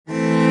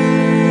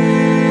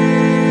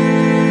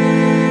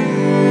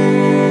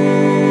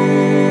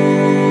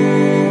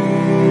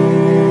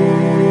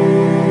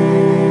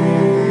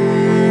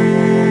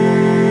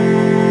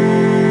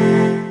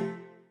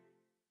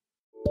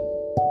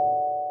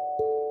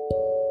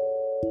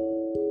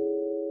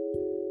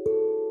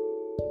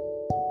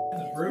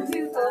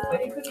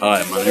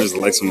Hi, my name is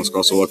Alexa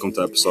Moscoso. Welcome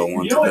to episode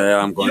 1. Today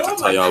I'm going to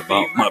tell y'all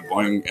about my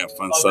boring and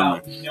fun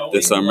summer.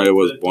 This summer it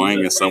was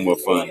boring and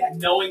somewhat fun.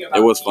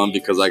 It was fun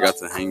because I got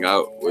to hang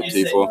out with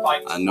people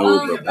I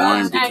knew, but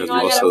boring because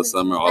most of the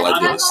summer all I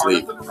did is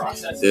sleep.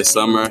 This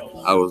summer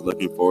I was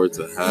looking forward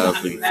to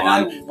having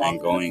fun and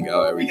going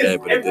out every day,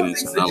 but it didn't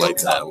turn out like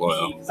that at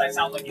Loyal.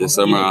 This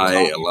summer I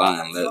ate a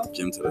lot and let the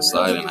gym to the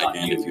side, and I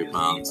gained a few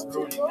pounds.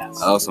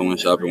 I also went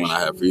shopping when I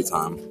had free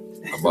time.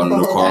 I bought a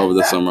new car over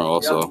the summer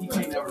also.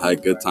 I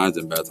had good times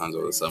and bad times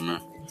over the summer.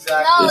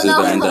 This is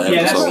the end of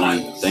episode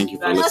 1. Thank you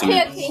for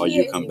listening, or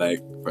you come back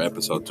for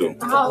episode 2.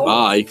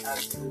 Bye!